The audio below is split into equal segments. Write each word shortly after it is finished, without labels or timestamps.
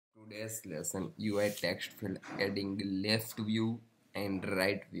Today's lesson UI text field adding left view and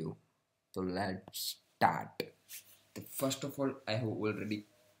right view. So let's start. First of all, I have already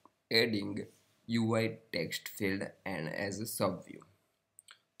adding UI text field and as a sub view.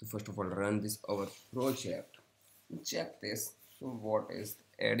 So first of all, run this our project. Check this. So what is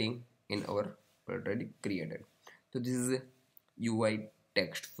adding in our already created. So this is a UI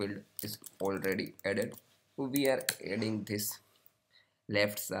text field is already added. So we are adding this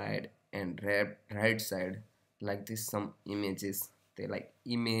left side and right side like this some images they like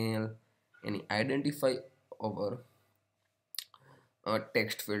email any identify over a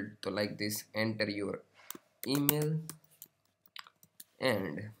text field. So like this enter your email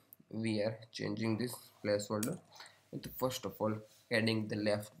and we are changing this placeholder and first of all adding the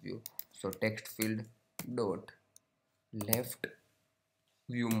left view. So text field dot left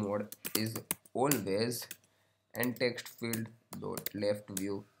view mode is always and text field dot left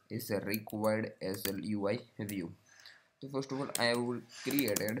view is required as a UI view. So first of all I will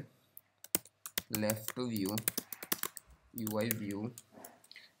created left view UI view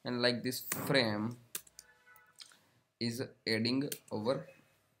and like this frame is adding our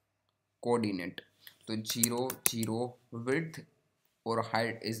coordinate. So 0 0 width or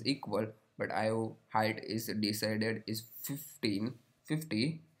height is equal but I height is decided is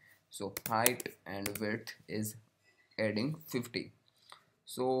 50. So height and width is adding 50.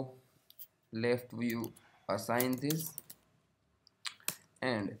 So left view assign this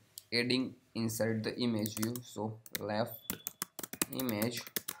and adding inside the image view. So left image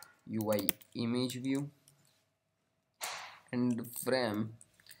UI image view and frame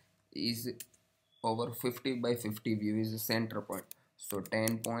is over 50 by 50 view is a center point. So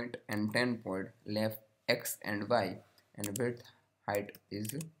 10 point and 10 point left x and y and width height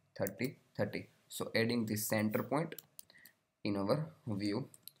is 30. So adding this center point in our view.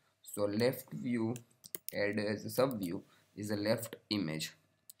 So left view add as a sub view is a left image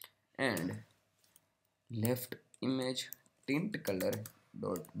and left image tint color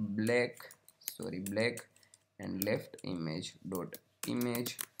dot black and left image dot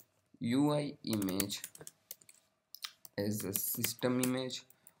image UI image as a system image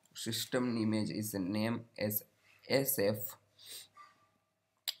is a name as SF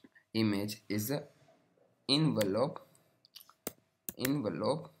image is a envelope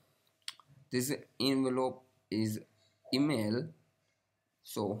this envelope is email.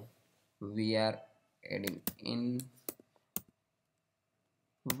 So we are adding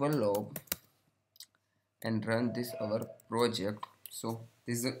envelope and run this our project. So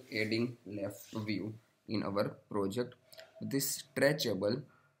this is adding left view in our project. This stretchable,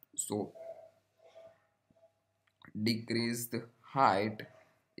 so decrease the height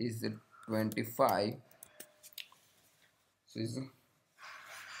is 25. So is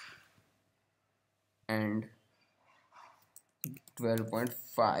and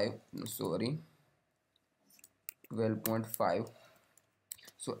 12.5 sorry 12.5.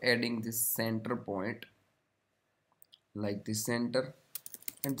 so adding this center point like the center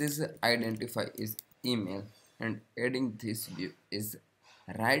and this identify is email and adding this view is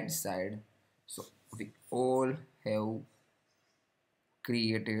right side. So we all have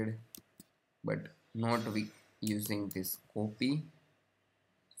created but not we using this copy.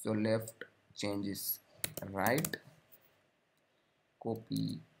 So left changes right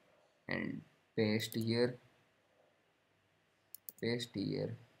copy and paste here paste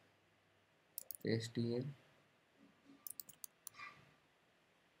here paste here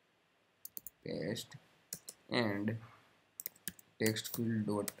paste and text field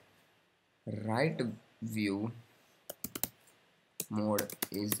dot right view mode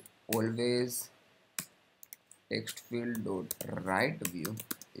is always text field dot right view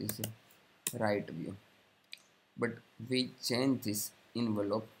is right view but we change this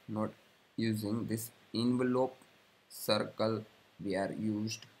envelope not using this envelope circle we are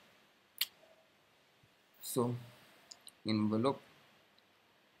used. So envelope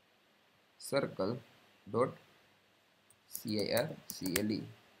circle dot circle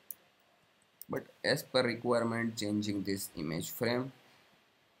but as per requirement changing this image frame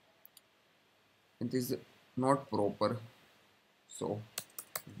it is not proper. So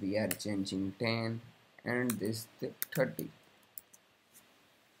we are changing 10 and this 30.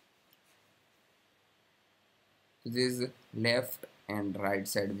 This left and right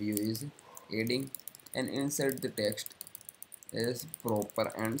side view is adding and inside the text is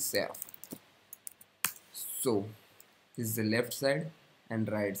proper and safe. So this is the left side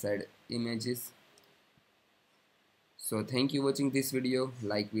and right side images. So thank you watching this video.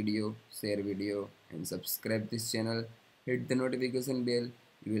 Like video, share video and subscribe this channel. Hit the notification bell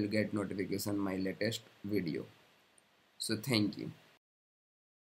you will get notification my latest video. So thank you.